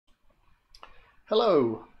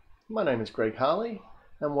Hello, my name is Greg Harley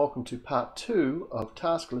and welcome to part 2 of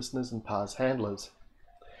task listeners and parse handlers.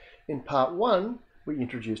 In part 1 we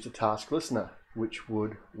introduced a task listener which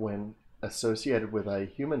would, when associated with a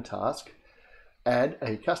human task, add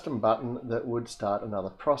a custom button that would start another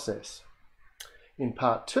process. In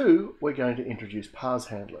part 2 we're going to introduce parse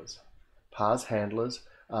handlers. Parse handlers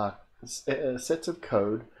are sets of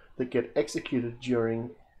code that get executed during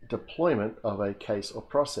deployment of a case or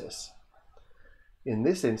process. In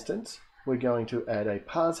this instance, we're going to add a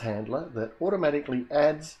parse handler that automatically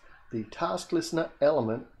adds the task listener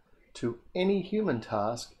element to any human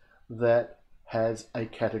task that has a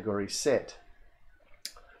category set.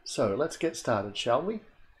 So let's get started, shall we?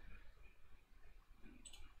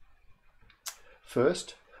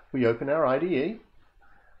 First, we open our IDE.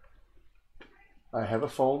 I have a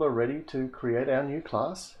folder ready to create our new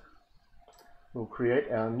class. We'll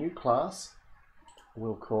create our new class.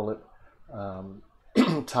 We'll call it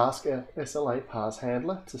task SLA parse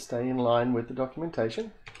handler to stay in line with the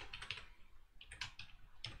documentation.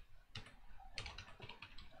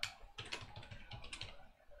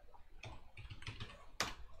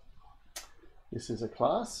 This is a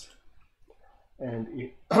class and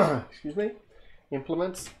it excuse me,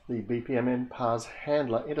 implements the BPMN parse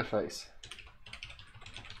handler interface.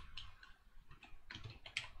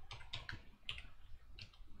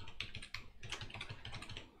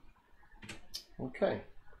 Okay.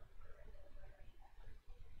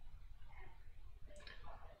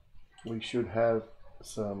 We should have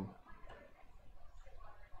some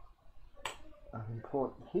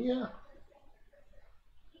import here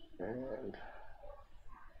and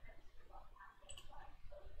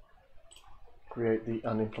create the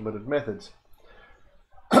unimplemented methods.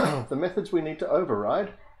 The methods we need to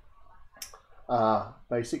override are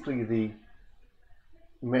basically the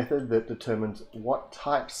method that determines what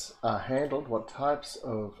types are handled, what types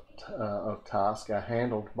of task are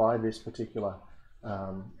handled by this particular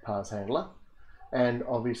parse handler, and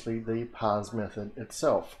obviously the parse method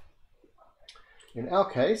itself. In our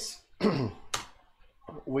case,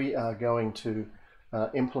 we are going to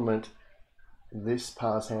implement this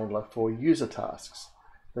parse handler for user tasks.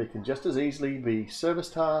 They can just as easily be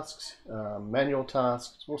service tasks, manual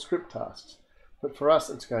tasks, or script tasks, but for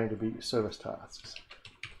us it's going to be service tasks.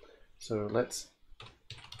 So let's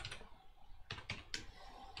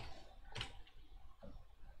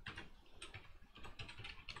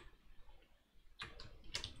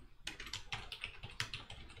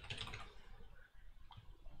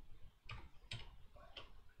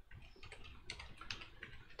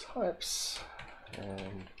types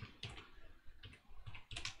and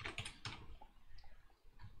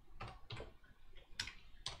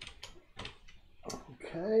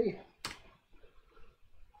okay.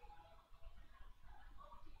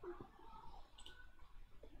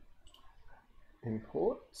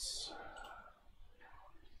 Imports.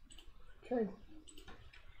 Okay.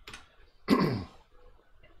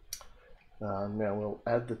 Now we'll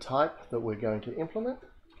add the type that we're going to implement.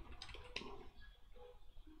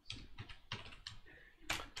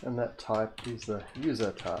 And that type is the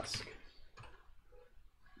user task.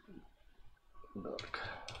 Look.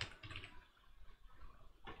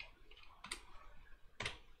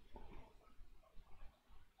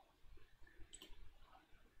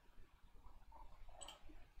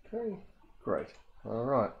 Okay, great. All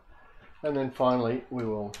right. And then finally, we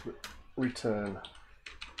will return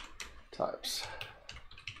types.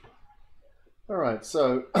 All right,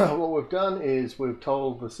 so what we've done is we've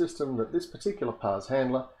told the system that this particular parse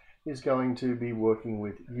handler is going to be working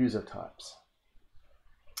with user types.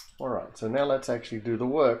 All right, so now let's actually do the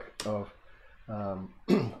work of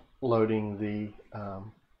loading the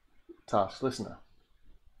task listener.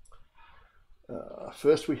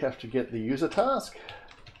 First, we have to get the user task,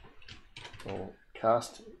 or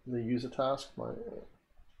cast the user task,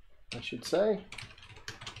 I should say.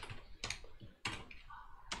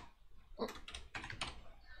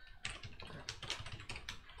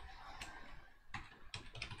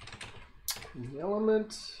 The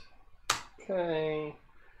element, okay.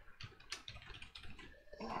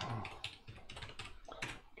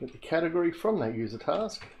 Get the category from that user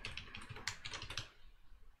task.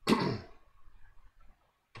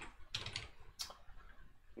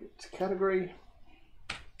 Get category.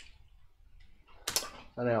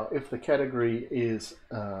 And now, if the category is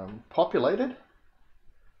populated,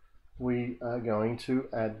 we are going to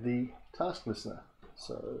add the task listener.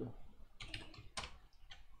 So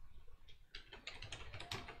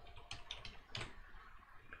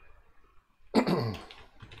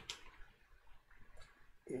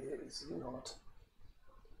it's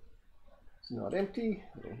not empty,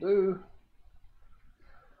 it'll do.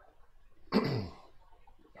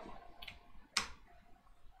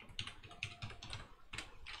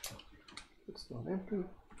 not empty.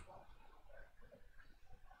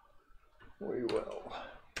 We will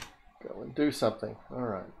go and do something. All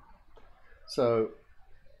right. So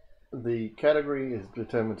the category is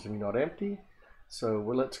determined to be not empty. So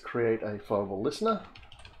let's create a flowable listener.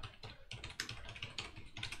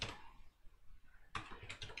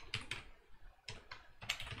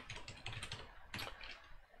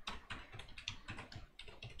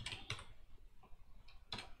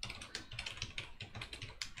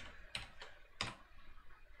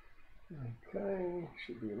 Okay,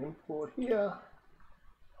 should be an import here.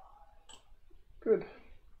 Good.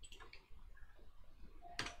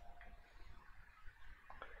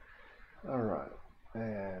 All right,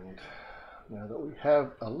 and now that we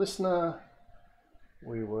have a listener,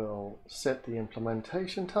 we will set the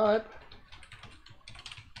implementation type.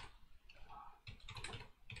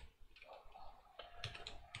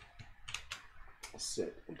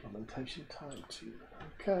 Set implementation type to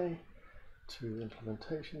okay. To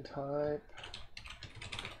implementation type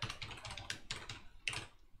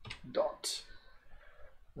dot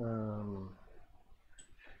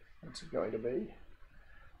what's it going to be?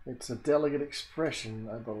 It's a delegate expression,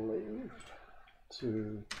 I believe.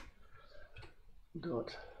 To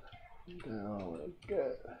dot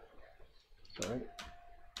delegate, sorry,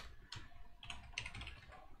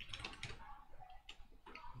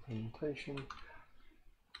 implementation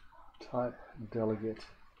type delegate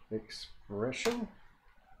expression.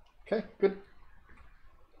 Okay, good.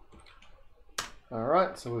 All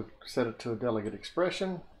right, so we've set it to a delegate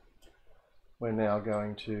expression. We're now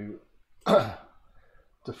going to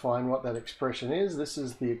define what that expression is. This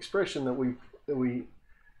is the expression that we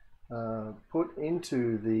put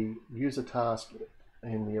into the user task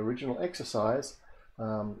in the original exercise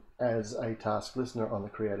as a task listener on the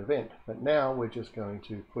create event. But now we're just going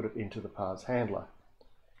to put it into the Parse handler.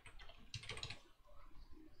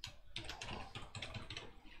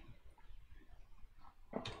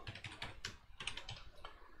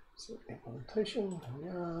 So implementation, here we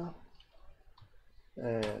are.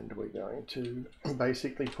 And we're going to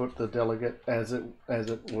basically put the delegate as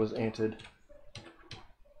it was entered.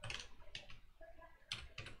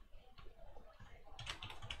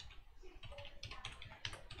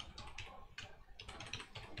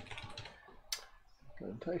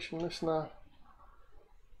 Implementation listener.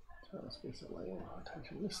 Task SLA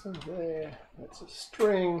implementation listener there. That's a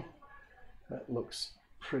string. That looks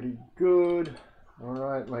pretty good. All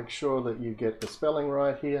right, make sure that you get the spelling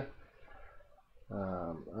right here.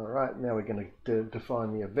 All right, now we're going to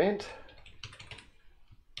define the event.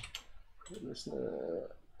 Listener,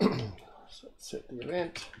 so set the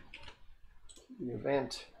event.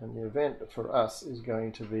 And the event for us is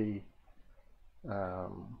going to be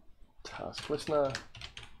task listener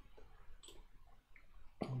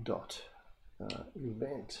dot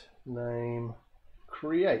event name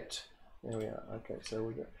create. There we are. Okay, so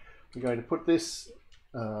we're going to put this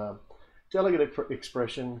delegate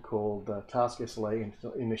expression called task SLA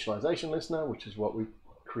initialization listener, which is what we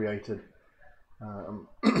created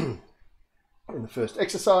in the first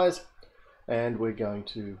exercise, and we're going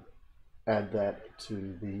to add that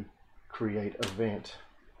to the create event.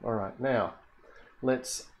 All right, now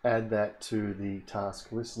let's add that to the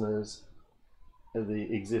task listeners, the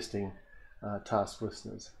existing task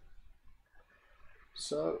listeners.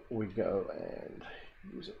 So we go and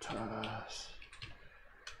use a task.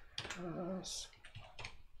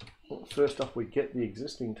 Well, first off, we get the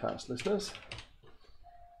existing task listeners.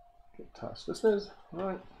 Get task listeners.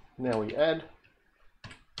 Right. Now we add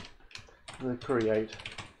the create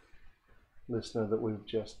listener that we've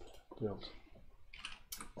just built.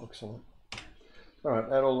 Excellent. All right,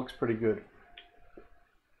 that all looks pretty good.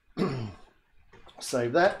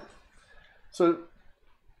 Save that. So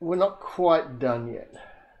we're not quite done yet.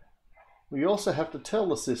 We also have to tell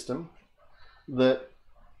the system that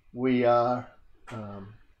we are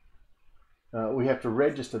we have to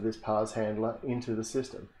register this Parse handler into the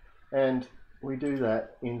system, and we do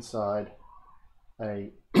that inside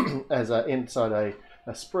a inside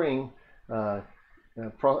a Spring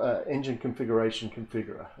engine configuration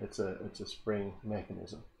configurer. It's a Spring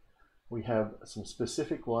mechanism. We have some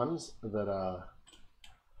specific ones that are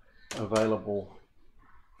available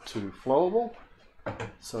to Flowable.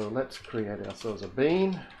 So let's create ourselves a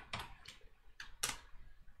bean.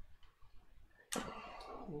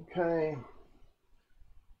 Okay,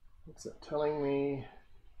 what's that telling me?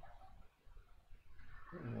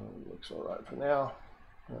 Looks all right for now.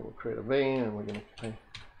 We'll create a bean, and we're going to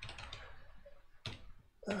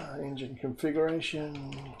engine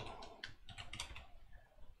configuration,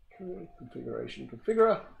 configuration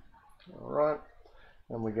configurer. All right,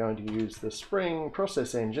 and we're going to use the Spring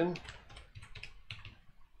process engine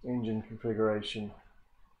engine configuration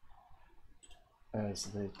as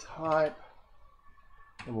the type,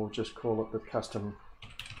 and we'll just call it the custom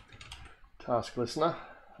task listener,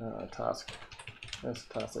 task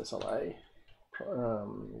SLA,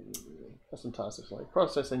 custom task SLA,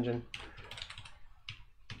 process engine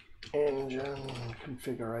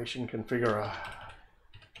configuration configurer.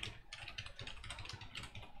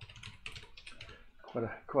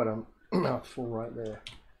 Quite a mouthful right there.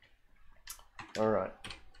 All right.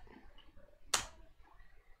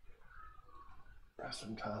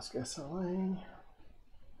 Custom task SLA.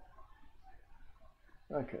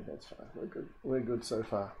 Okay, that's fine. We're good. We're good so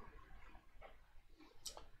far.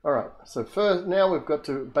 All right. So first, now we've got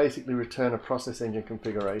to basically return a process engine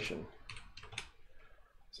configuration.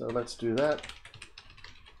 So let's do that.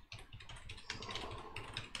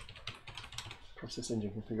 Process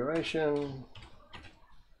engine configuration.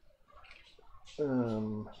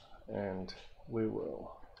 And we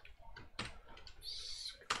will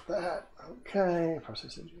skip that. Okay,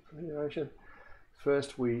 process engine configuration.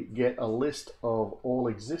 First, we get a list of all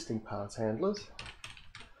existing parse handlers.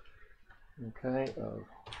 Okay, of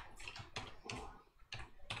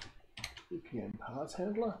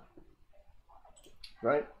BpmnParseHandler.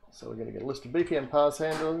 Great. So we're going to get a list of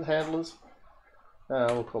BpmnParseHandlers.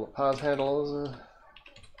 We'll call it parse handlers.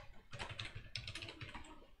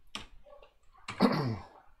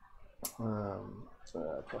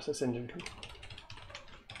 Process engine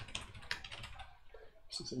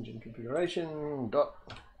configuration dot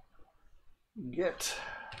get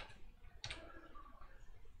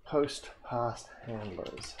post parse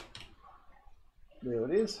handlers. There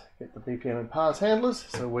it is. Get the BpmnParseHandlers.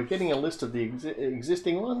 So we're getting a list of the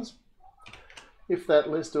existing ones. If that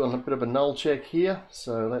list, doing a bit of a null check here.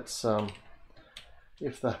 So let's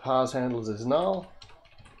if the parse handlers is null,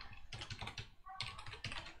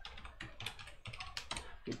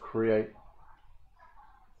 we create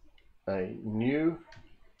a new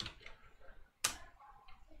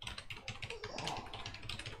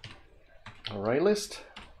array list.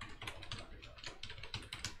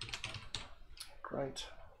 Great.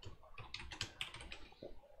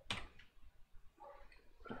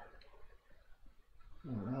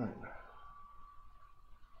 All right.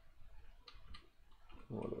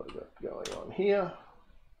 What have I got going on here?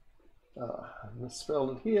 I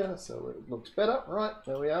misspelled it here, so it looks better. Right,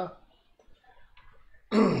 there we are.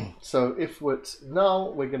 So if it's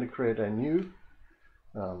null, we're going to create a new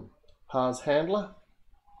parse handler.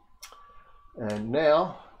 And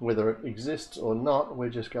now, whether it exists or not, we're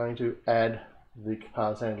just going to add the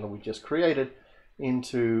parse handler we just created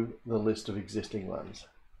into the list of existing ones.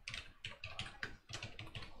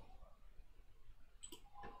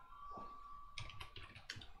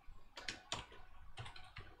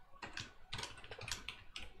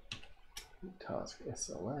 Task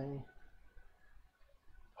SLA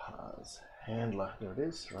parse handler. There it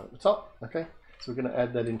is, right at the top. Okay, so we're going to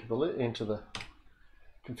add that into the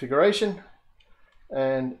configuration,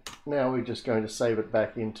 and now we're just going to save it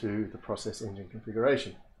back into the process engine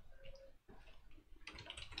configuration.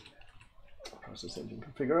 Process engine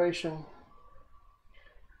configuration.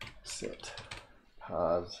 Set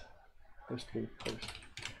parse post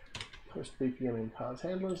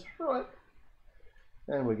BpmnParseHandlers. Right,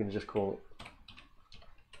 and we're going to just call it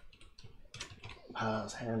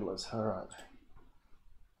parse handlers. All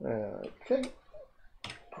right. Okay.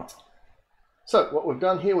 So what we've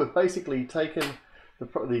done here, we've basically taken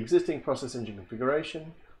the existing process engine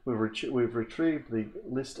configuration. We've retrieved the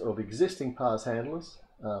list of existing parse handlers.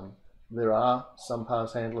 There are some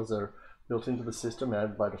parse handlers that are built into the system,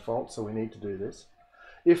 added by default, so we need to do this.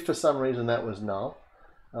 If for some reason that was null,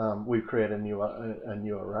 we create a new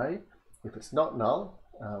array. If it's not null,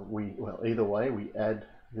 either way, we add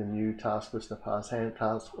the new task listener task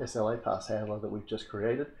SLA parse handler that we've just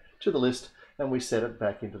created to the list, and we set it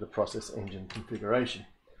back into the process engine configuration.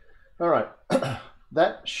 All right,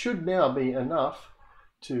 that should now be enough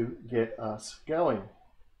to get us going.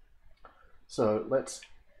 So let's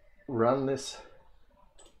run this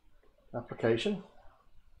application.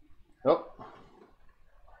 Oh,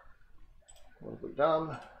 what have we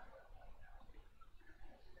done?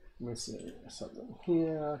 Missing something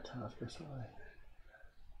here. Task SLA.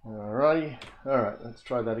 Alrighty. All right, let's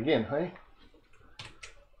try that again, hey?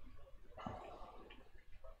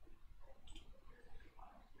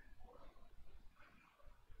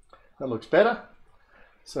 That looks better.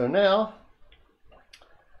 So now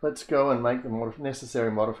let's go and make the necessary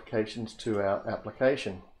modifications to our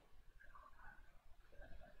application.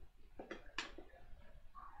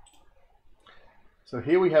 So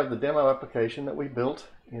here we have the demo application that we built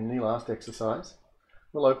in the last exercise.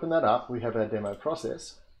 We'll open that up. We have our demo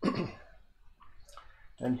process.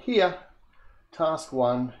 And here, task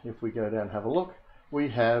 1, if we go down and have a look, we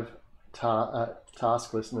have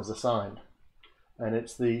task listeners assigned. And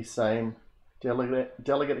it's the same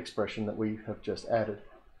delegate expression that we have just added.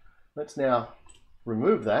 Let's now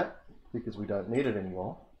remove that because we don't need it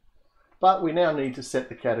anymore. But we now need to set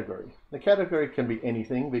the category. The category can be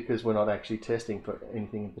anything because we're not actually testing for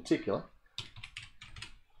anything in particular.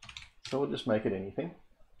 So we'll just make it anything.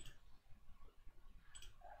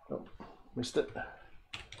 Oh, missed it.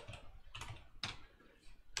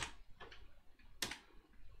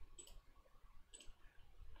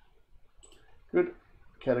 Good.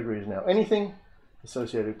 Category is now anything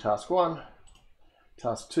associated with task 1.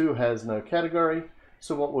 Task 2 has no category,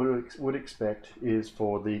 so what we would expect is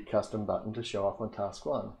for the custom button to show up on task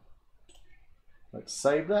 1. Let's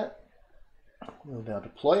save that. We'll now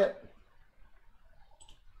deploy it.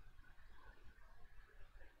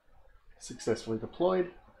 Successfully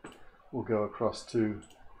deployed. We'll go across to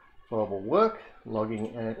Flowable work, logging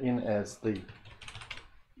in as the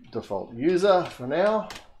default user for now.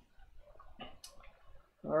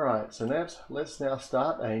 Alright, so let's now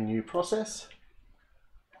start a new process.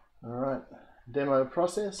 Alright, demo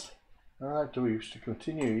process. Alright, do we wish to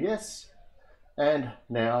continue? Yes. And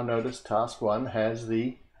now notice task 1 has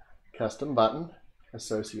the custom button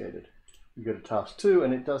associated. You go to task 2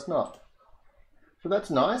 and it does not. So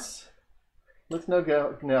that's nice. Let's now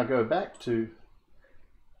go back to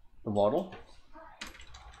the model.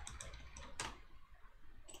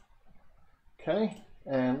 Okay,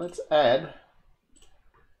 and let's add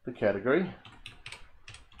the category.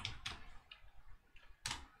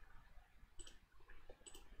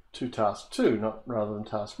 To task 2, rather than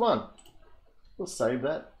task 1. We'll save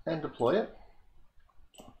that and deploy it.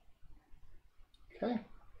 Okay.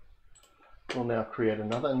 We'll now create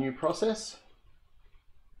another new process.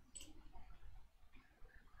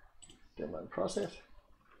 Demo process.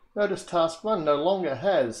 Notice task 1 no longer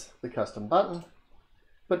has the custom button,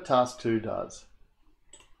 but task 2 does.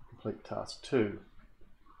 Complete task 2.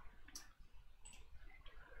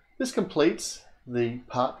 This completes the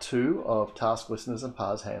part 2 of Task Listeners and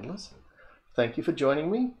Parse Handlers. Thank you for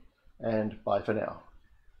joining me, and bye for now.